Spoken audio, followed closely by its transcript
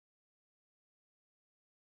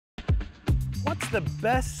the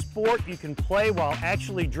best sport you can play while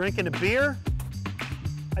actually drinking a beer?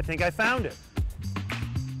 I think I found it.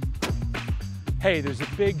 Hey, there's a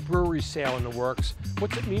big brewery sale in the works.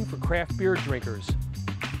 What's it mean for craft beer drinkers?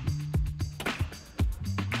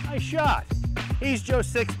 Nice shot. He's Joe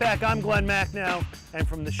Sixpack, I'm Glenn Macnow, and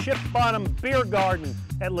from the Ship Bottom Beer Garden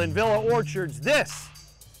at Linvilla Orchards, this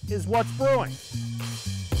is What's Brewing.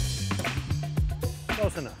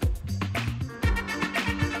 Close enough.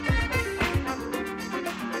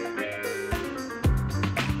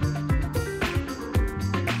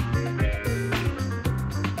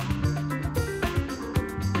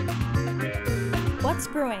 What's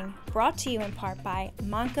Brewing, brought to you in part by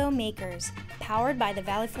Monco Makers, powered by the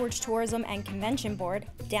Valley Forge Tourism and Convention Board,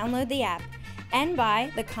 download the app, and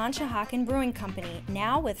by the Conshohocken Brewing Company,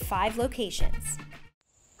 now with 5 locations.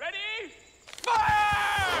 Ready?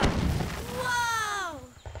 Fire! Whoa!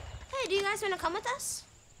 Hey, do you guys want to come with us?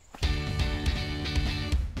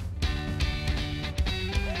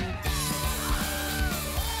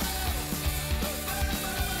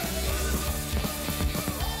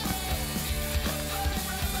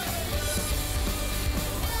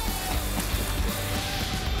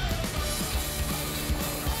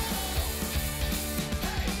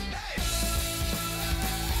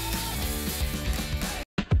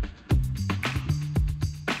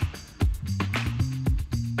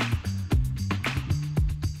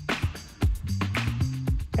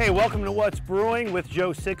 Hey, welcome to What's Brewing with Joe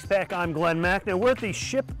Sixpack. I'm Glenn Macnow. We're at the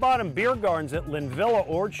Ship Bottom Beer Gardens at Linvilla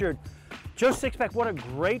Orchard. Joe Sixpack, what a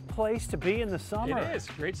great place to be in the summer. It is.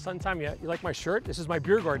 Great sun time. Yeah, you like my shirt? This is my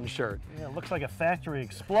beer garden shirt. Yeah, it looks like a factory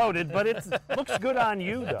exploded, but it looks good on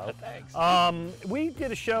you, though. Thanks. We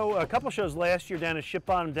did a couple shows last year down at Ship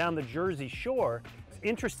Bottom, down the Jersey Shore. It's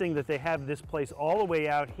interesting that they have this place all the way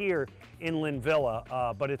out here in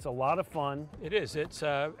Linvilla, but it's a lot of fun. It is. It's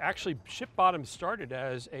actually, Ship Bottom started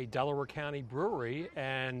as a Delaware County brewery,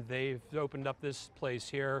 and they've opened up this place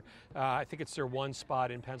here. I think it's their one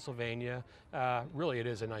spot in Pennsylvania. Really, it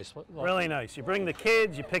is a nice one. Really nice. You bring the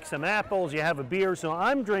kids, you pick some apples, you have a beer. So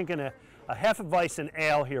I'm drinking a Hefeweizen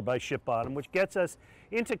ale here by Ship Bottom, which gets us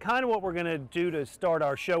into kind of what we're going to do to start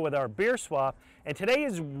our show with our beer swap. And today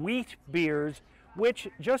is wheat beers, which,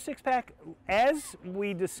 Joe Sixpack, as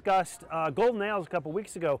we discussed Golden Ales a couple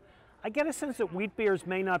weeks ago, I get a sense that wheat beers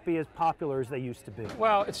may not be as popular as they used to be.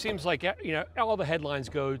 Well, it seems like, you know, all the headlines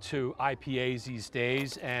go to IPAs these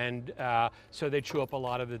days, and so they chew up a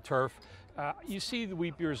lot of the turf. You see the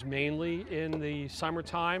wheat beers mainly in the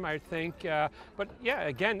summertime, I think, but yeah,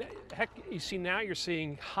 again, heck, you see now you're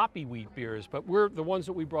seeing hoppy wheat beers, but the ones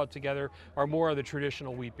that we brought together are more of the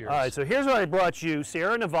traditional wheat beers. All right, so here's what I brought you.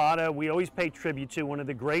 Sierra Nevada, we always pay tribute to, one of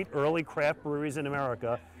the great early craft breweries in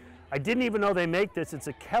America. I didn't even know they make this. It's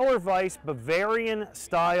a Kellerweis Bavarian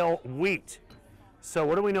style wheat. So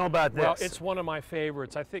what do we know about this? Well, it's one of my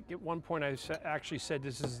favorites. I think at one point I actually said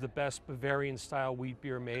this is the best Bavarian-style wheat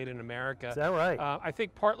beer made in America. Is that right? I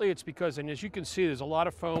think partly it's because, and as you can see, there's a lot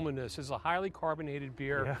of foam in this. It's a highly carbonated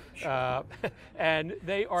beer, yeah, sure. And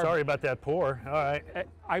they are... Sorry about that pour. All right.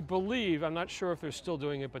 I believe, I'm not sure if they're still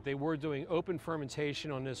doing it, but they were doing open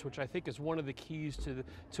fermentation on this, which I think is one of the keys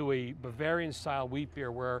to a Bavarian-style wheat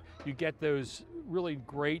beer, where you get those really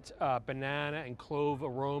great banana and clove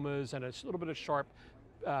aromas and a little bit of sharp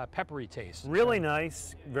peppery taste. Really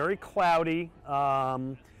nice, very cloudy.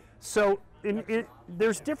 So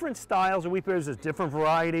there's different styles of wheat beers. There's different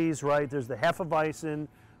varieties, right? There's the Hefeweizen,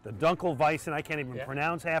 the Dunkelweizen. I can't even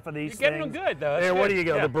pronounce half of these things. You're getting them good, though. There, good. what do you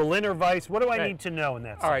go? Yeah. The Berliner Weiss. What do I need to know in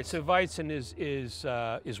that sense? All right, so Weizen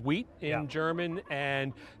is wheat in German,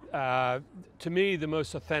 and to me, the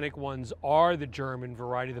most authentic ones are the German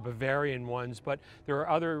variety, the Bavarian ones, but there are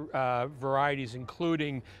other varieties,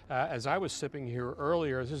 including, as I was sipping here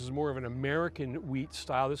earlier, this is more of an American wheat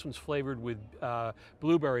style. This one's flavored with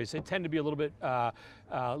blueberries. They tend to be a little bit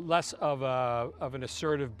less of an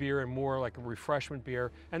assertive beer and more like a refreshment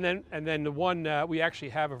beer. And then the one we actually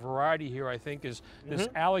have a variety here, I think, is this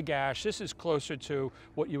Allagash. This is closer to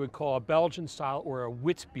what you would call a Belgian style or a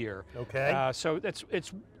wit beer. Okay. So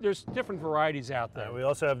there's different varieties out there. We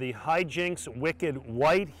also have the Hijinks Wicked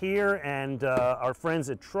White here, and our friends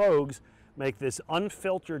at Trogs make this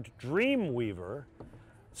unfiltered Dreamweaver.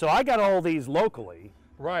 So I got all these locally.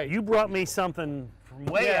 Right. You brought me something from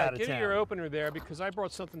way out of give town. me your opener there because I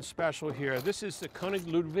brought something special here. This is the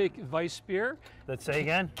König Ludwig Weiss beer. Let's say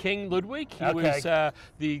again. King Ludwig. He Okay. was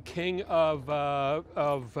the king of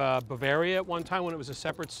Bavaria at one time when it was a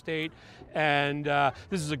separate state. And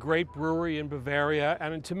this is a great brewery in Bavaria.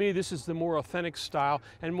 And to me, this is the more authentic style.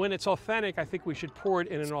 And when it's authentic, I think we should pour it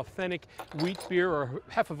in an authentic wheat beer or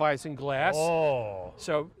Hefeweizen glass. Oh.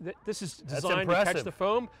 So this is designed to impressive. catch the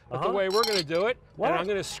foam, but the way we're going to do it, and I'm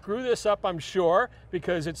going to screw this up, I'm sure,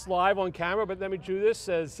 because it's live on camera, but let me do this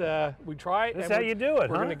as we try it. That's and how you do it,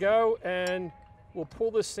 We're going to go and we'll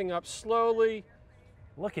pull this thing up slowly.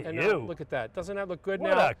 Look at And you. look at that. Doesn't that look good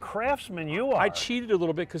What now? a craftsman you are. I cheated a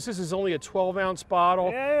little bit because this is only a 12-ounce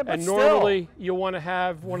bottle, Yeah, but and still. normally you want to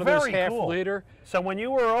have one of those Very cool. half-liter. So when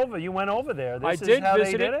you were over, you went over there. This I is did how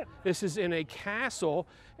visit they did it? This is in a castle,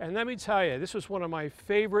 and let me tell you, this was one of my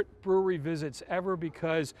favorite brewery visits ever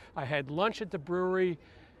because I had lunch at the brewery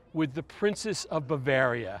with the Princess of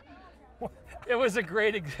Bavaria. It was a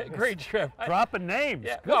great trip. Dropping names.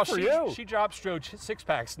 Yeah, Good well, for you. she dropped Stroh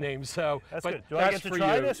Six-Pack's name, so That's but good. Do that's I get to for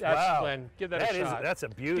try you. this? That's Wow. Glenn. Give that a shot. That's a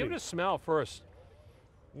beauty. Give it a smell first.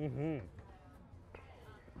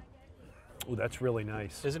 Oh, that's really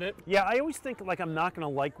nice. Isn't it? Yeah, I always think like I'm not going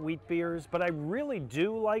to like wheat beers, but I really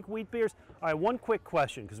do like wheat beers. All right, one quick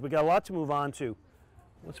question because we got a lot to move on to.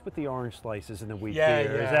 What's with the orange slices in the wheat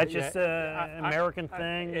beer? Is that just an American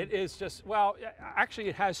thing? It is just, well, actually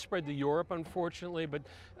it has spread to Europe, unfortunately, but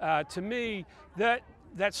to me, that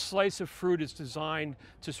slice of fruit is designed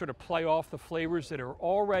to sort of play off the flavors that are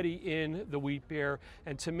already in the wheat beer,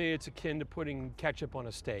 and to me it's akin to putting ketchup on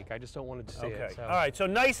a steak. I just don't want to see it. So. All right, so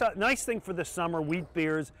nice thing for the summer, wheat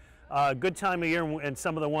beers. Good time of year, and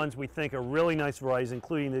some of the ones we think are really nice varieties,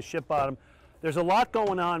 including the Ship Bottom. There's a lot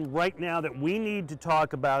going on right now that we need to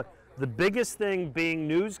talk about. The biggest thing being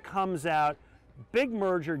news comes out, big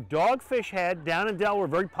merger, Dogfish Head down in Delaware,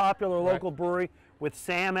 very popular local brewery with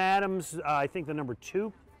Sam Adams, I think the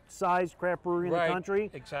 #2 sized craft brewery in the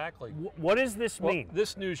country. Exactly. What does this mean?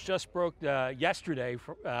 This news just broke yesterday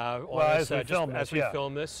as we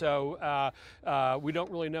film this. So we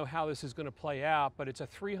don't really know how this is going to play out, but it's a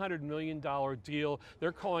 $300 million deal.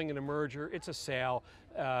 They're calling it a merger. It's a sale.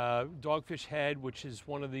 Dogfish Head, which is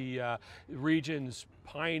one of the region's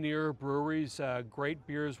pioneer breweries, great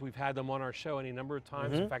beers. We've had them on our show any number of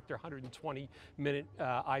times. In fact, their 120-minute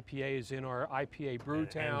IPA is in our IPA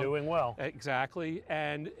Brewtown. And doing well. Exactly,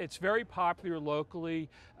 and it's very popular locally,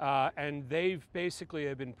 and they've basically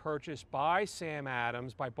have been purchased by Sam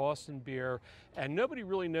Adams, by Boston Beer, and nobody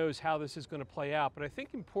really knows how this is going to play out. But I think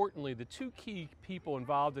importantly, the two key people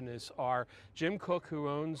involved in this are Jim Cook, who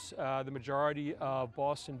owns the majority of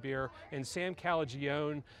Boston Beer, and Sam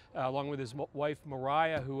Calagione, along with his wife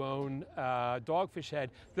Mariah, who own Dogfish Head.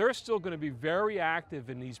 They're still going to be very active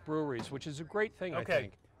in these breweries, which is a great thing, I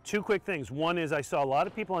think. Two quick things. One is I saw a lot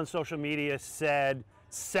of people on social media said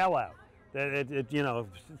sellout. That you know,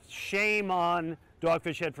 shame on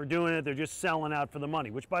Dogfish Head for doing it. They're just selling out for the money,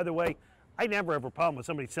 which, by the way, I never have a problem with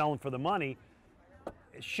somebody selling for the money.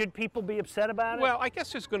 Should people be upset about it? Well, I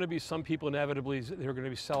guess there's going to be some people inevitably that are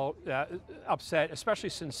going to be upset, especially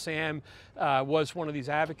since Sam was one of these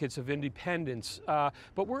advocates of independence.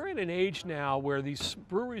 But we're in an age now where these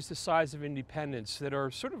breweries the size of Independence that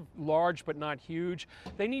are sort of large but not huge,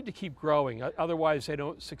 they need to keep growing. Otherwise, they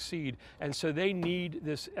don't succeed. And so they need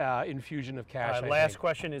this infusion of cash. Last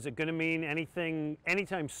question, is it going to mean anything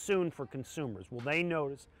anytime soon for consumers? Will they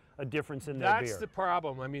notice a difference in their beer? That's the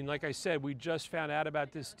problem. I mean, like I said, we just found out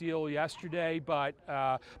about this deal yesterday, but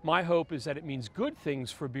my hope is that it means good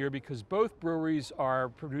things for beer because both breweries are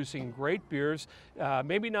producing great beers.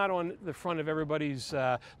 Maybe not on the front of everybody's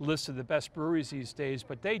list of the best breweries these days,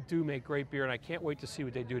 but they do make great beer, and I can't wait to see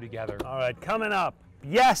what they do together. All right, coming up.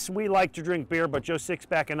 Yes, we like to drink beer, but Joe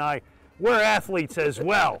Sixpack and I, we're athletes as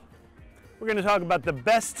well. We're going to talk about the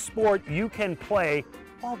best sport you can play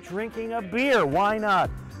while drinking a beer. Why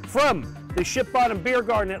not? From the Ship Bottom Beer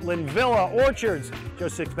Garden at Linvilla Orchards, Joe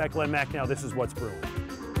Sixpack, Glenn Macnow, this is What's Brewing.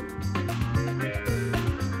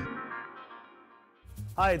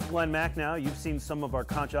 Hi, it's Glenn Macnow. You've seen some of our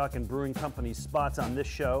Conshohocken Brewing Company's spots on this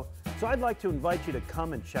show, so I'd like to invite you to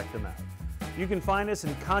come and check them out. You can find us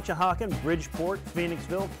in Conshohocken, Bridgeport,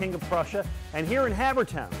 Phoenixville, King of Prussia, and here in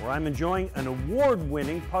Havertown, where I'm enjoying an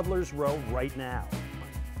award-winning Puddler's Row right now.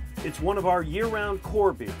 It's one of our year-round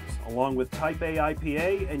core beers, along with Type A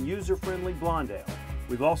IPA and user-friendly Blonde Ale.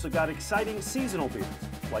 We've also got exciting seasonal beers,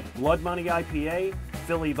 like Blood Money IPA,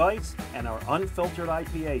 Philly Vice, and our Unfiltered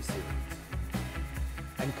IPA series.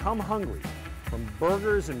 And come hungry. From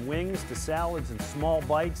burgers and wings to salads and small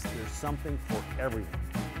bites, there's something for everyone.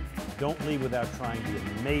 Don't leave without trying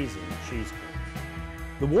the amazing cheese curds.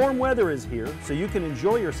 The warm weather is here, so you can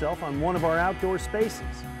enjoy yourself on one of our outdoor spaces.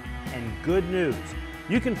 And good news,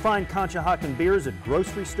 you can find Conshohocken beers at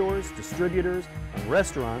grocery stores, distributors, and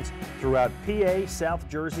restaurants throughout PA, South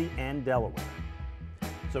Jersey, and Delaware.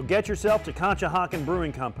 So get yourself to Conshohocken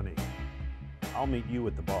Brewing Company. I'll meet you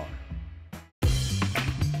at the bar.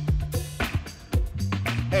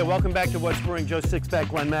 Hey, welcome back to What's Brewing. Joe Sixpack,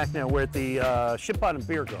 Glenn Mack. Now we're at the Ship Bottom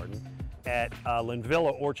Beer Garden at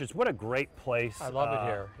Linvilla Orchards. What a great place. I love it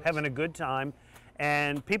here. Having a good time.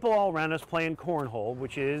 And people all around us playing cornhole,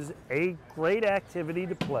 which is a great activity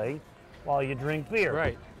to play while you drink beer.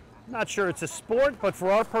 Right. Not sure it's a sport, but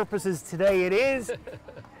for our purposes today it is.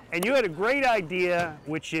 And you had a great idea,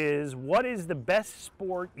 which is what is the best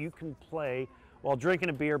sport you can play while drinking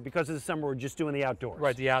a beer? Because of the summer, we're just doing the outdoors.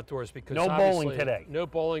 Right, the outdoors, because no bowling today. No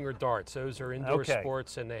bowling or darts. Those are indoor Okay.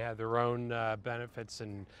 sports, and they have their own benefits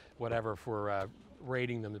and whatever for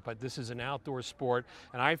rating them. But this is an outdoor sport,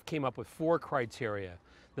 and I've came up with 4 criteria.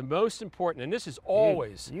 The most important, and this is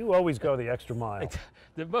always... You always go the extra mile.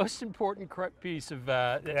 The most important piece of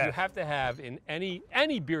that you have to have in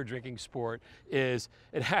any beer drinking sport is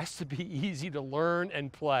it has to be easy to learn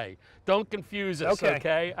and play. Don't confuse us,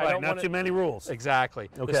 okay? I don't want too many rules. Exactly.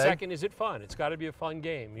 Okay. The second, is it fun? It's got to be a fun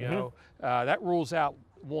game. You know, that rules out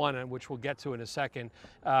one, and which we'll get to in a second.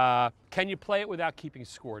 Can you play it without keeping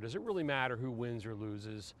score? Does it really matter who wins or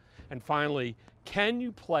loses? And finally, can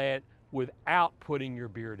you play it without putting your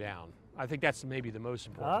beer down? I think that's maybe the most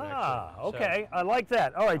important. Okay. I like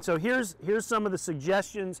that. All right, so here's some of the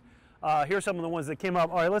suggestions. Here's some of the ones that came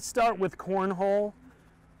up. All right, let's start with cornhole.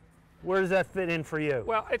 Where does that fit in for you?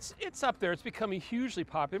 Well, it's up there. It's becoming hugely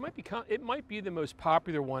popular. It might be the most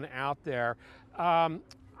popular one out there.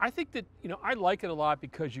 I think that, you know, I like it a lot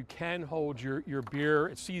because you can hold your beer.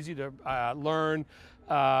 It's easy to learn.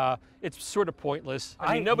 It's sort of pointless.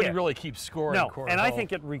 I mean, nobody really keeps score in cornhole. And I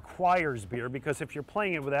think it requires beer, because if you're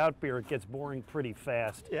playing it without beer, it gets boring pretty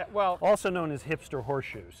fast. Yeah, well, also known as hipster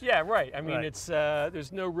horseshoes. Yeah, right. I mean, it's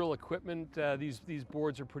there's no real equipment. These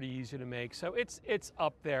boards are pretty easy to make, so it's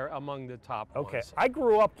up there among the top ones. I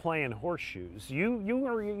grew up playing horseshoes.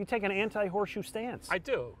 You take an anti-horseshoe stance. I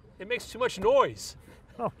do. It makes too much noise.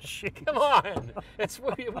 Oh, shit. Come on.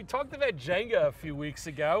 We talked about Jenga a few weeks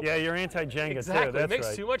ago. Yeah, you're anti-Jenga exactly. too. That's it makes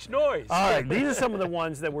right. too much noise. All right, these are some of the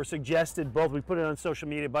ones that were suggested. Both, we put it on social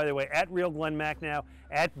media. By the way, at Real Glenn Mack now,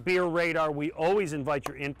 at Beer Radar. We always invite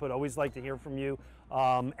your input. Always like to hear from you.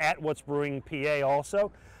 At What's Brewing PA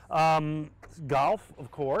also. Golf,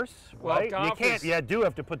 of course. Well, right? golf You do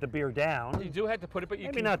have to put the beer down. You do have to put it, but you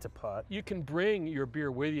maybe not to putt. You can bring your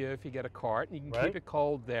beer with you if you get a cart, and you can keep it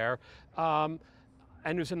cold there.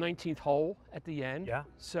 And there's a 19th hole at the end. Yeah.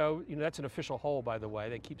 So, you know, that's an official hole, by the way.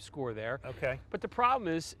 They keep score there. Okay. But the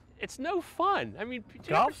problem is, it's no fun. I mean,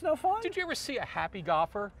 golf's no fun? Did you ever see a happy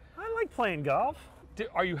golfer? I like playing golf.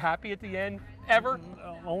 Are you happy at the end, ever?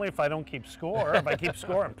 Only if I don't keep score. If I keep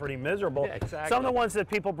score, I'm pretty miserable. Yeah, exactly. Some of the ones that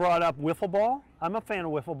people brought up, wiffle ball. I'm a fan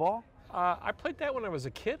of wiffle ball. I played that when I was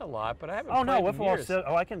a kid a lot, but I haven't played in wiffle years.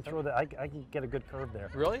 ball. I can throw that. I can get a good curve there.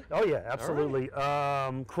 Really? Oh yeah, absolutely.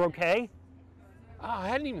 Right. Croquet. Oh, I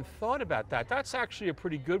hadn't even thought about that. That's actually a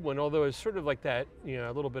pretty good one, although it's sort of like that, you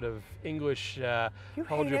know, a little bit of English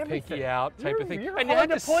hold your pinky out type of thing. You're and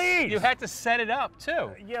hard to please. You had to set it up,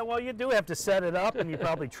 too. Yeah, well, you do have to set it up, and you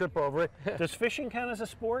probably trip over it. Does fishing count as a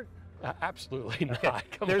sport? Absolutely not.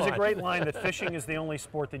 Okay. There's a great line that fishing is the only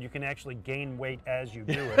sport that you can actually gain weight as you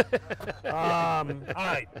do it. All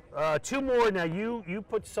right, 2 more. Now, you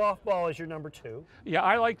put softball as your number 2. Yeah,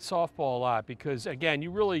 I like softball a lot because, again,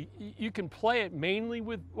 you can play it mainly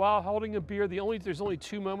while holding a beer. There's only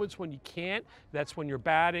 2 moments when you can't. That's when you're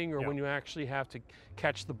batting or when you actually have to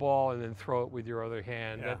catch the ball and then throw it with your other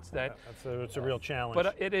hand. Yeah, it's a real challenge.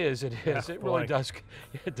 But it is. Yeah, it really does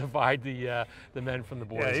divide the men from the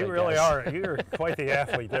boys. Yeah, you really are. You're quite the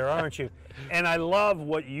athlete there, aren't you? And I love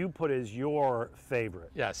what you put as your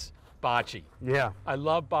favorite. Yes, bocce. Yeah. I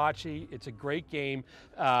love bocce. It's a great game.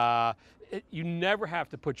 You never have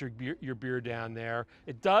to put your beer down there.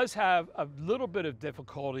 It does have a little bit of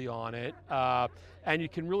difficulty on it, and you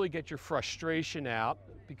can really get your frustration out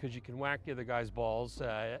because you can whack the other guy's balls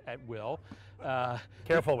at will.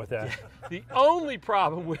 Careful with that. The only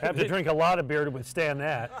problem with have to drink a lot of beer to withstand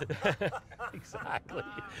that. Exactly.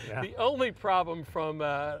 Yeah. The only problem from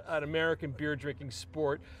an American beer drinking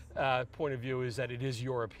sport point of view is that it is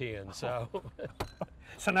European. So.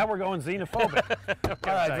 So now we're going xenophobic. All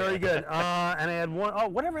right, very good. And I had one. Oh,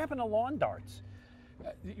 whatever happened to lawn darts?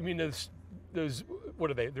 You mean those?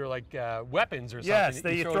 What are they? They're like weapons or something.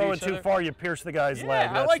 Yes, you throw it too far, you pierce the guy's leg.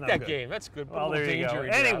 Yeah, I like that game. That's good. Well, there you go.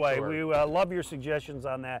 Anyway, we love your suggestions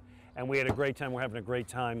on that and we had a great time. We're having a great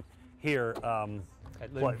time here.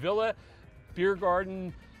 At Linvilla Beer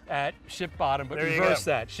Garden at Ship Bottom, but There you reverse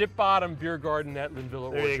go. that. Ship Bottom Beer Garden at Linvilla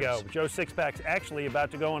Orchards. There you go. Joe Sixpack's actually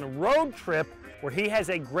about to go on a road trip where he has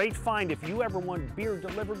a great find if you ever want beer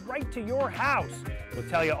delivered right to your house. We'll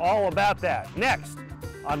tell you all about that next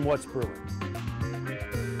on What's Brewing.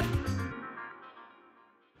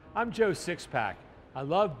 I'm Joe Sixpack. I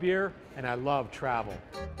love beer and I love travel.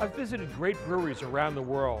 I've visited great breweries around the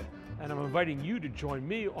world, and I'm inviting you to join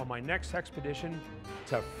me on my next expedition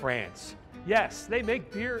to France. Yes, they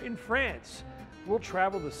make beer in France. We'll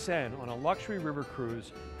travel the Seine on a luxury river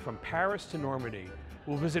cruise from Paris to Normandy.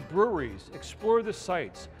 We'll visit breweries, explore the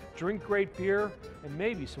sights, drink great beer, and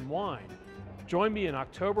maybe some wine. Join me in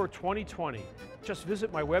October 2020. Just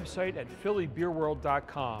visit my website at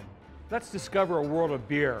phillybeerworld.com. Let's discover a world of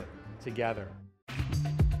beer together.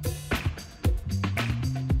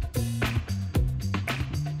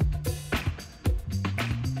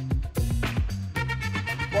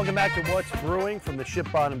 Welcome back to What's Brewing from the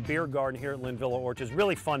Ship Bottom Beer Garden here at Linvilla Orchards.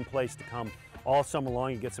 Really fun place to come all summer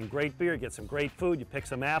long. You get some great beer, you get some great food, you pick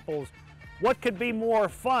some apples. What could be more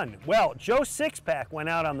fun? Well, Joe Sixpack went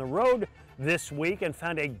out on the road this week and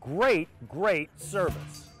found a great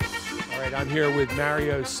service. All right, I'm here with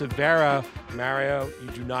Mario Severa. Mario, you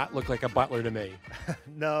do not look like a butler to me.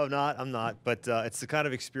 No, I'm not. But it's the kind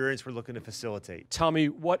of experience we're looking to facilitate. Tell me,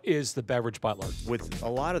 what is the beverage butler? With a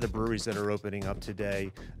lot of the breweries that are opening up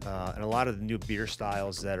today and a lot of the new beer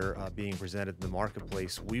styles that are being presented in the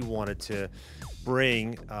marketplace, we wanted to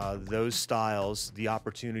bring those styles the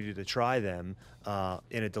opportunity to try them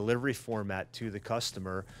in a delivery format to the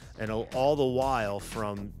customer, and all the while,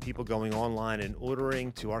 from people going online and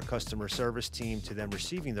ordering to our customer service team to them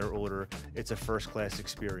receiving their order, it's a first-class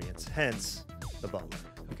experience, hence the butler.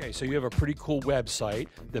 Okay, so you have a pretty cool website,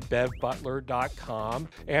 thebevbutler.com.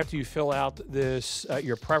 After you fill out this,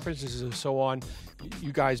 your preferences and so on,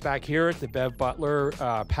 you guys back here at the Bev Butler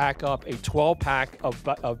pack up a 12-pack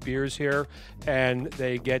of beers here, and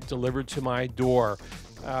they get delivered to my door.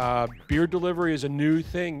 Beer delivery is a new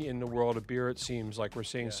thing in the world of beer, it seems like. We're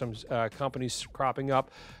seeing some companies cropping up.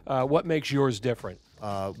 What makes yours different?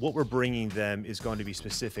 What we're bringing them is going to be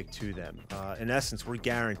specific to them. In essence, we're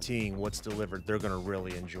guaranteeing what's delivered they're going to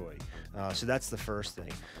really enjoy. So that's the first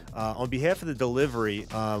thing. On behalf of the delivery,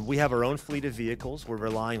 we have our own fleet of vehicles. We're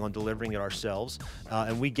relying on delivering it ourselves,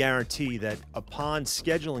 and we guarantee that upon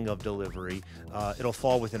scheduling of delivery, it'll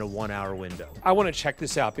fall within a 1-hour window. I want to check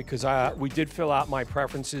this out because we did fill out my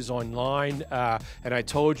preferences online, and I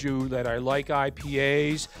told you that I like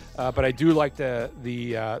IPAs, but I do like the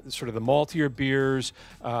sort of the maltier beers.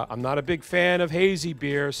 I'm not a big fan of hazy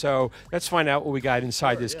beer, so let's find out what we got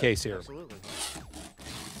inside this case here. Absolutely.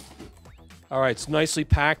 All right, it's nicely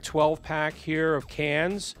packed, 12-pack here of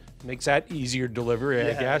cans. Makes that easier delivery,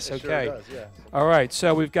 I guess. It Okay. sure does, yeah. All right,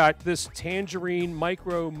 so we've got this Tangerine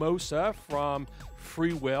Micro Mosa from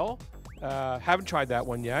Free Will. Haven't tried that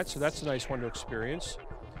one yet, so that's a nice one to experience.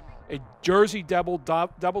 A Jersey Double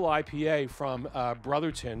IPA from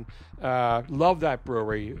Brotherton. Love that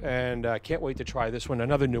brewery, and can't wait to try this one.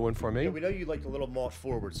 Another new one for me. Yeah, we know you like a little malt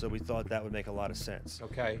forward, so we thought that would make a lot of sense.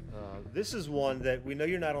 Okay. This is one that we know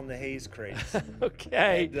you're not on the haze craze.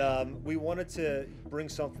 Okay. And we wanted to bring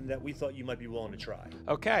something that we thought you might be willing to try.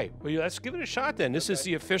 Okay. Well, let's give it a shot then. This is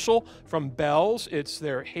the official from Bell's. It's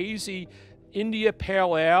their hazy India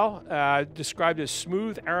Pale Ale, described as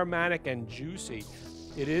smooth, aromatic, and juicy.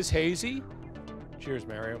 It is hazy. Cheers,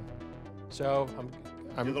 Mario. So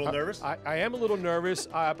I'm You a little nervous? I am a little nervous,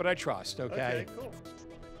 but I trust. Okay. Cool.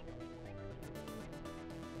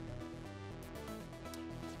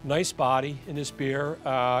 Nice body in this beer.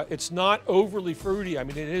 It's not overly fruity. I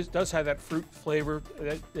mean, does have that fruit flavor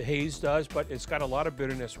that the haze does, but it's got a lot of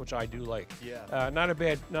bitterness, which I do like. Yeah. Not a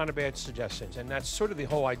bad suggestion. And that's sort of the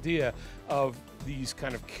whole idea of these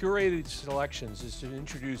kind of curated selections, is to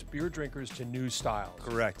introduce beer drinkers to new styles.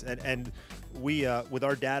 Correct. And we, with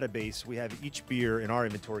our database, we have each beer in our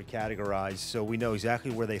inventory categorized, so we know exactly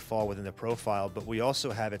where they fall within the profile, but we also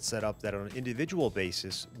have it set up that on an individual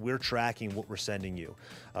basis, we're tracking what we're sending you.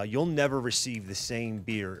 You'll never receive the same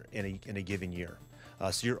beer in a given year.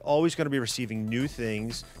 So you're always going to be receiving new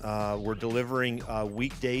things. We're delivering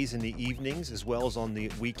weekdays in the evenings as well as on the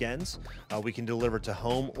weekends. We can deliver to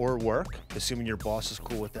home or work, assuming your boss is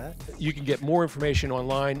cool with that. You can get more information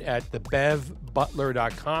online at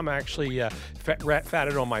thebevbutler.com. Actually,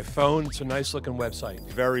 fatted on my phone. It's a nice looking website.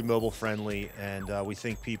 Very mobile friendly, and we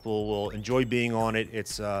think people will enjoy being on it.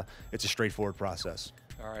 It's a straightforward process.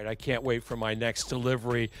 All right, I can't wait for my next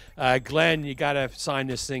delivery. Glenn, you got to sign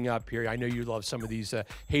this thing up here. I know you love some of these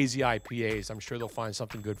hazy IPAs. I'm sure they'll find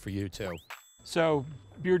something good for you too. So,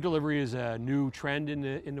 beer delivery is a new trend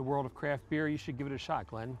in the world of craft beer. You should give it a shot,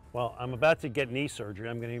 Glenn. Well, I'm about to get knee surgery.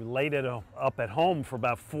 I'm going to lay it up at home for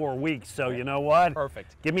about 4 weeks. So you know what?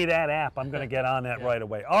 Perfect. Give me that app. I'm going to get on that right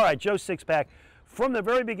away. All right, Joe Sixpack. From the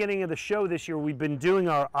very beginning of the show this year, we've been doing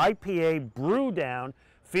our IPA brew down.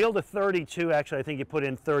 Field of 32, actually, I think you put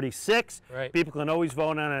in 36. Right. People can always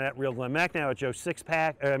vote on it at Real Glenn Mac now, at Joe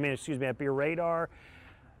Sixpack, at Beer Radar.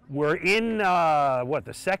 We're in,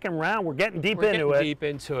 the second round? We're getting deep into it. Deep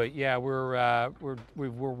into it, yeah. We're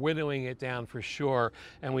winnowing it down for sure.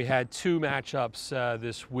 And we had 2 matchups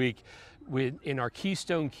this week. In our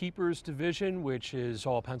Keystone Keepers division, which is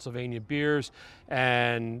all Pennsylvania beers,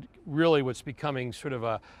 and really what's becoming sort of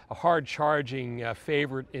a hard-charging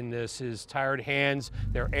favorite in this is Tired Hands.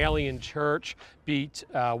 Their Alien Church beat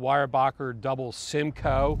Weyerbacher Double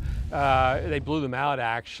Simcoe. They blew them out,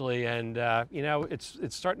 actually, and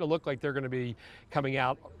it's starting to look like they're going to be coming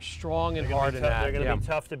out strong and hard in that. They're going to be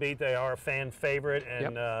tough to beat. They are a fan favorite,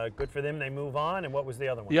 and good for them. They move on. And what was the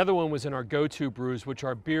other one? The other one was in our go-to brews, which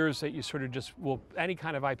are beers that you sort of just any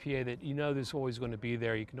kind of IPA that there's always going to be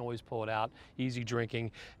there. You can always pull it out, easy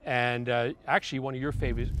drinking. And actually, one of your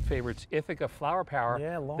favorites, Ithaca Flower Power,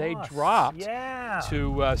 they dropped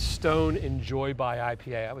to Stone Enjoy by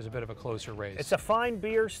IPA. That was a bit of a closer race. It's a fine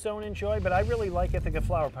beer, Stone Enjoy, but I really like Ithaca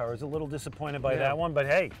Flower Power. I was a little disappointed by that one, but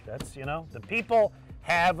hey, that's, the people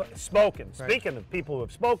have spoken. Right. Speaking of people who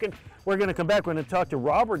have spoken, we're going to come back. We're going to talk to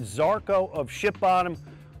Robert Zarko of Ship Bottom.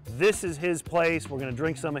 This is his place. We're going to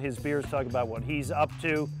drink some of his beers, talk about what he's up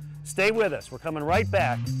to. Stay with us. We're coming right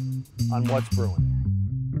back on What's Brewing.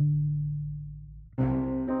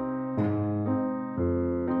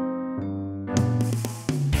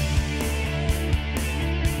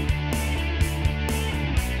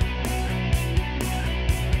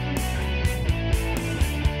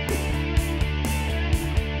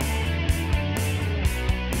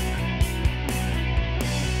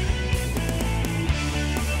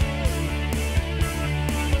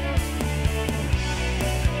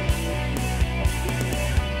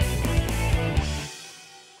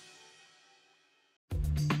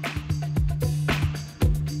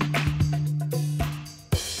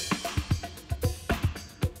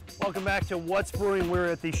 Welcome back to What's Brewing. We're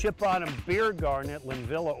at the Ship Bottom Beer Garden at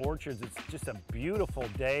Linvilla Orchards. It's just a beautiful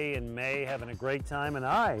day in May, having a great time, and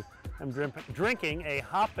I am drinking a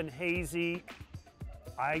hop and hazy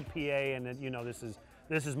IPA, and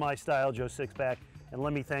this is my style, Joe Sixpack. And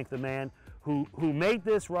let me thank the man who made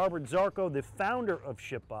this, Robert Zarko, the founder of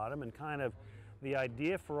Ship Bottom, and kind of the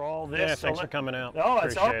idea for all this. Yeah, thanks for coming out. Oh,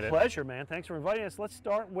 it's our pleasure, man. Thanks for inviting us. Let's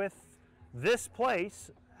start with this place.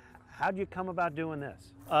 How'd you come about doing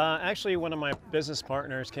this? Actually, one of my business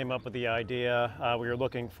partners came up with the idea. We were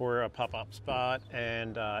looking for a pop-up spot,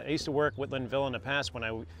 and I used to work with Linvilla in the past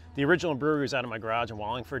when the original brewery was out of my garage in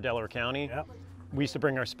Wallingford, Delaware County. Yep. We used to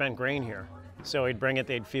bring our spent grain here. So we'd bring it,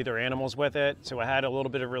 they'd feed their animals with it. So I had a little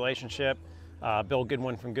bit of relationship. Bill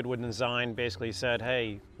Goodwin from Goodwin Design basically said,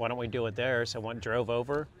 hey, why don't we do it there? So I drove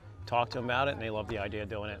over, talked to them about it, and they loved the idea of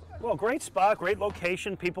doing it. Well, great spot, great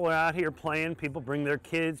location. People are out here playing. People bring their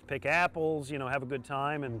kids, pick apples, have a good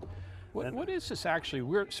time. And what is this actually?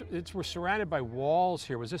 We're surrounded by walls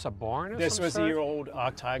here. Was this a barn? This was the old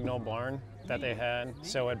octagonal barn that they had.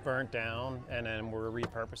 So it burnt down, and then we're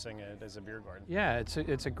repurposing it as a beer garden. Yeah,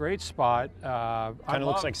 it's a great spot. Kind of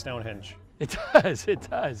looks like Stonehenge. It does. It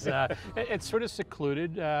does. It's sort of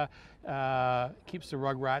secluded. Keeps the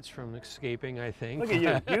rugrats from escaping, I think. Look at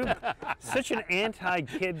you. You're such an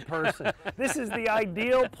anti-kid person. This is the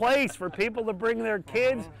ideal place for people to bring their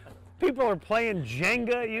kids. People are playing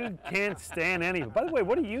Jenga. You can't stand any of it. By the way,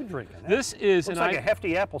 what are you drinking? This is looks like a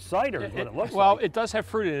hefty apple cider is what it looks like. Well, it does have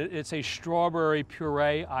fruit in it. It's a strawberry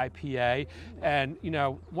puree IPA. And,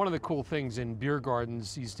 one of the cool things in beer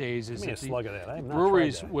gardens these days is that the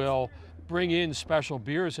breweries will bring in special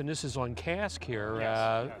beers, and this is on cask here.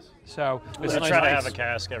 Yes. So it's nice. Try to have a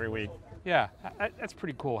cask every week. Yeah, that's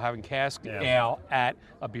pretty cool, having cask ale at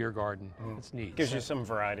a beer garden. It's neat. Gives you some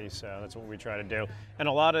variety, so that's what we try to do. And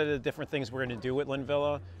a lot of the different things we're going to do at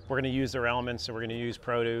Linvilla, we're going to use their elements, so we're going to use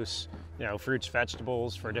produce, fruits,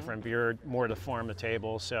 vegetables for different beer, more to farm the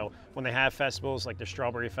table. So when they have festivals like the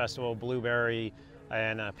Strawberry Festival, Blueberry,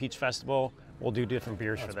 and Peach Festival, we'll do different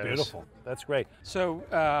beers for those. That's beautiful. That's great.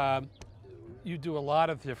 So, you do a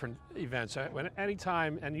lot of different events.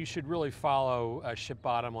 Anytime, and you should really follow Ship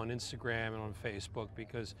Bottom on Instagram and on Facebook,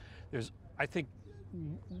 because I think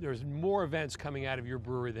there's more events coming out of your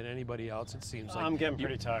brewery than anybody else, it seems like. I'm getting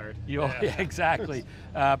pretty tired. Yeah, exactly.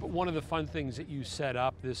 But one of the fun things that you set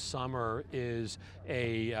up this summer is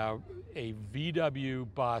a VW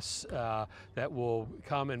bus that will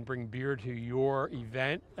come and bring beer to your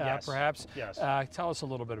event, Yes. perhaps. Yes. Tell us a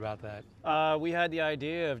little bit about that. We had the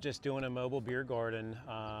idea of just doing a mobile beer garden.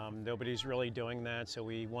 Nobody's really doing that, so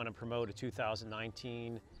we want to promote a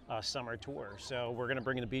 2019 summer tour. So we're going to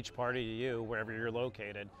bring the beach party to you wherever you're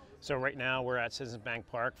located. So right now we're at Citizens Bank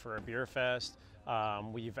Park for a beer fest.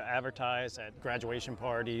 We've advertised at graduation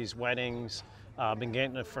parties, weddings, been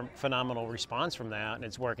getting a phenomenal response from that, and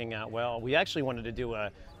it's working out well. We actually wanted to do a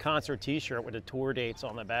concert t-shirt with the tour dates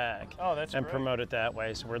on the back. Oh, that's and great. promote it that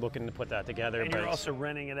way, so we're looking to put that together. And but you're it's- also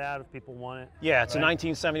renting it out if people want it. yeah, it's right? a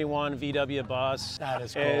 1971 VW bus. That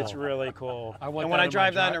is cool. It's really cool. I want and when that I in my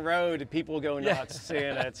drive down drive. the road, people go nuts seeing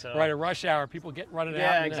it. So. Right, at rush hour, people get running out.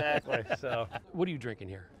 Yeah, and, exactly. So What are you drinking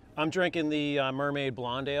here? I'm drinking the Mermaid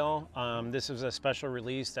Blonde Ale. This is a special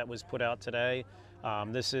release that was put out today.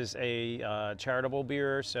 This is a charitable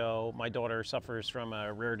beer, so my daughter suffers from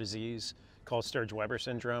a rare disease called Sturge-Weber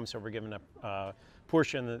syndrome, so we're giving a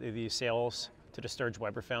portion of the sales to the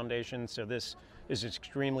Sturge-Weber Foundation. So this is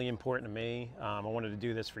extremely important to me. I wanted to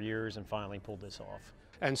do this for years and finally pulled this off.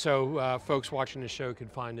 And so folks watching the show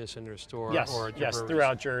could find this in their store Yes, or at your yes, breweries.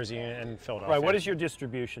 throughout Jersey and Philadelphia. Right, what is your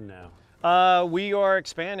distribution now? We are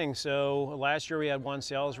expanding. So last year we had 1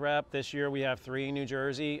 sales rep. This year we have 3 in New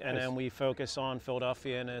Jersey, and then we focus on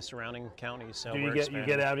Philadelphia and the surrounding counties. So Do you we're get you expanding.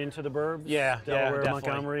 get out into the burbs? Yeah, Delaware, definitely.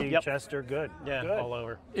 Montgomery, Yep. Chester. Good. Yeah, Good. all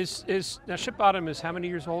over. Now Ship Bottom is how many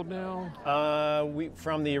years old now? We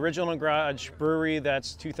from the original garage brewery.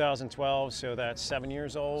 That's 2012, so that's 7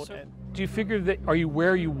 years old. So, And do you figure that, are you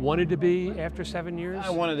where you wanted to be after 7 years?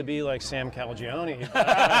 I wanted to be like Sam Calagione.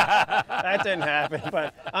 That didn't happen,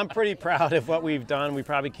 but I'm pretty proud of what we've done. We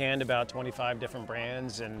probably canned about 25 different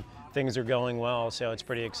brands, and things are going well, so it's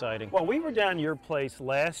pretty exciting. Well, we were down your place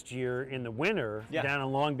last year in the winter Yeah. down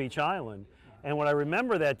on Long Beach Island. And what I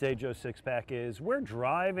remember that day, Joe Sixpack, is we're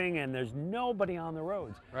driving and there's nobody on the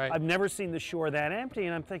roads. Right. I've never seen the shore that empty,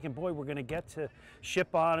 and I'm thinking, boy, we're going to get to Ship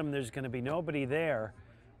Bottom, there's going to be nobody there.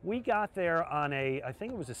 We got there on I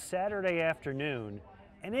think it was a Saturday afternoon,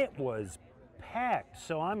 and it was packed.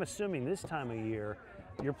 So I'm assuming this time of year,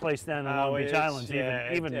 your place down on Long Beach it's- Island's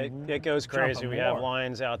yeah, even it goes crazy. jumping We have more.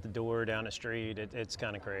 lines out the door, down the street. It's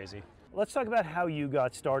kind of crazy. Let's talk about how you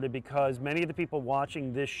got started, because many of the people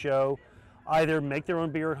watching this show either make their own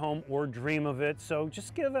beer at home or dream of it. So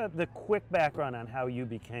just give the quick background on how you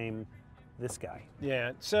became this guy.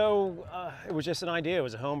 Yeah, so it was just an idea. It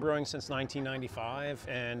was a home brewing since 1995,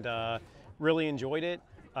 and really enjoyed it.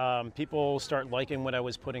 People start liking what I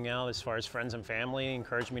was putting out as far as friends and family,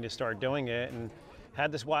 encouraged me to start doing it, and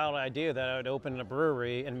had this wild idea that I would open a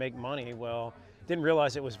brewery and make money. Well, didn't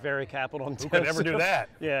realize it was very capital intensive. Who could ever do that?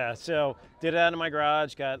 Yeah, so did it out of my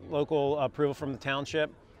garage, got local approval from the township,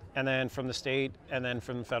 and then from the state, and then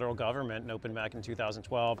from the federal government, and opened back in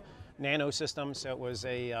 2012. Nano system, so it was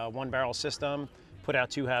a 1-barrel system, put out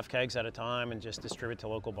 2 half kegs at a time and just distribute to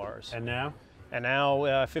local bars. And now? And now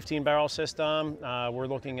 15-barrel system. We're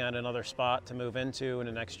looking at another spot to move into in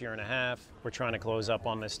the next year and a half. We're trying to close up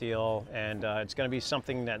on this deal, and it's going to be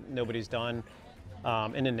something that nobody's done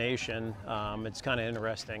in the nation. It's kind of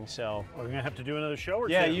interesting. So We're going to have to do another show or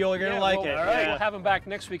yeah, two. you're going to like it. all right. Yeah. We'll have him back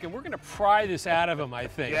next week, and we're going to pry this out of him, I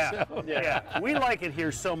think. Yeah, So- yeah. We like it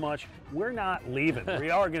here so much, we're not leaving. We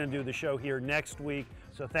are going to do the show here next week.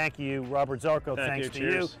 So thank you, Robert Zarko. Thank Thanks you. to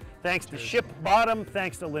you. Cheers. Thanks to Ship Bottom.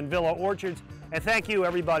 Thanks to Linvilla Orchards. And thank you,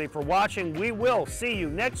 everybody, for watching. We will see you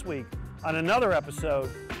next week on another episode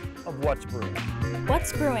of What's Brewing.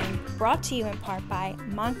 What's Brewing, brought to you in part by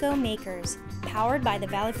Monco Makers, powered by the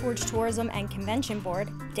Valley Forge Tourism and Convention Board,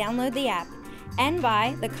 download the app, and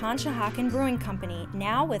by the Conshohocken Brewing Company,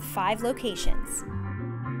 now with 5 locations.